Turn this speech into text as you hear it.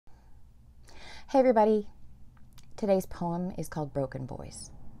Hey everybody, today's poem is called Broken Boys.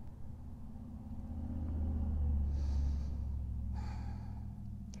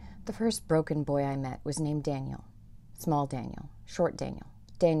 The first broken boy I met was named Daniel. Small Daniel, short Daniel.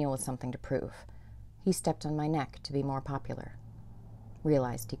 Daniel with something to prove. He stepped on my neck to be more popular.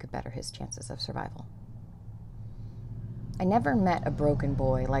 Realized he could better his chances of survival. I never met a broken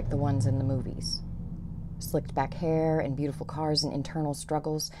boy like the ones in the movies. Slicked back hair and beautiful cars and internal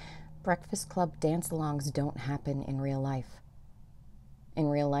struggles. Breakfast Club dance-alongs don't happen in real life. In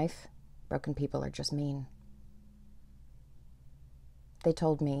real life, broken people are just mean. They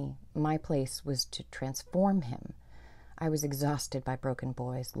told me my place was to transform him. I was exhausted by broken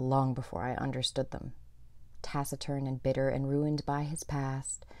boys long before I understood them. Taciturn and bitter and ruined by his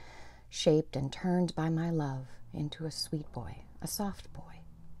past, shaped and turned by my love into a sweet boy, a soft boy.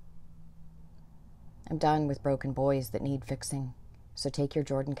 I'm done with broken boys that need fixing. So take your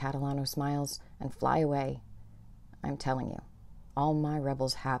Jordan Catalano smiles and fly away. I'm telling you, all my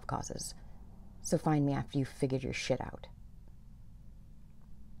rebels have causes. So find me after you've figured your shit out.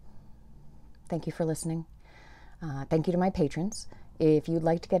 Thank you for listening. Thank you to my patrons. If you'd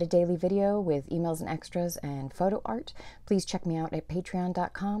like to get a daily video with emails and extras and photo art, please check me out at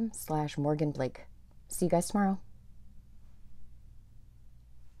patreon.com/Morgan Blake. See you guys tomorrow.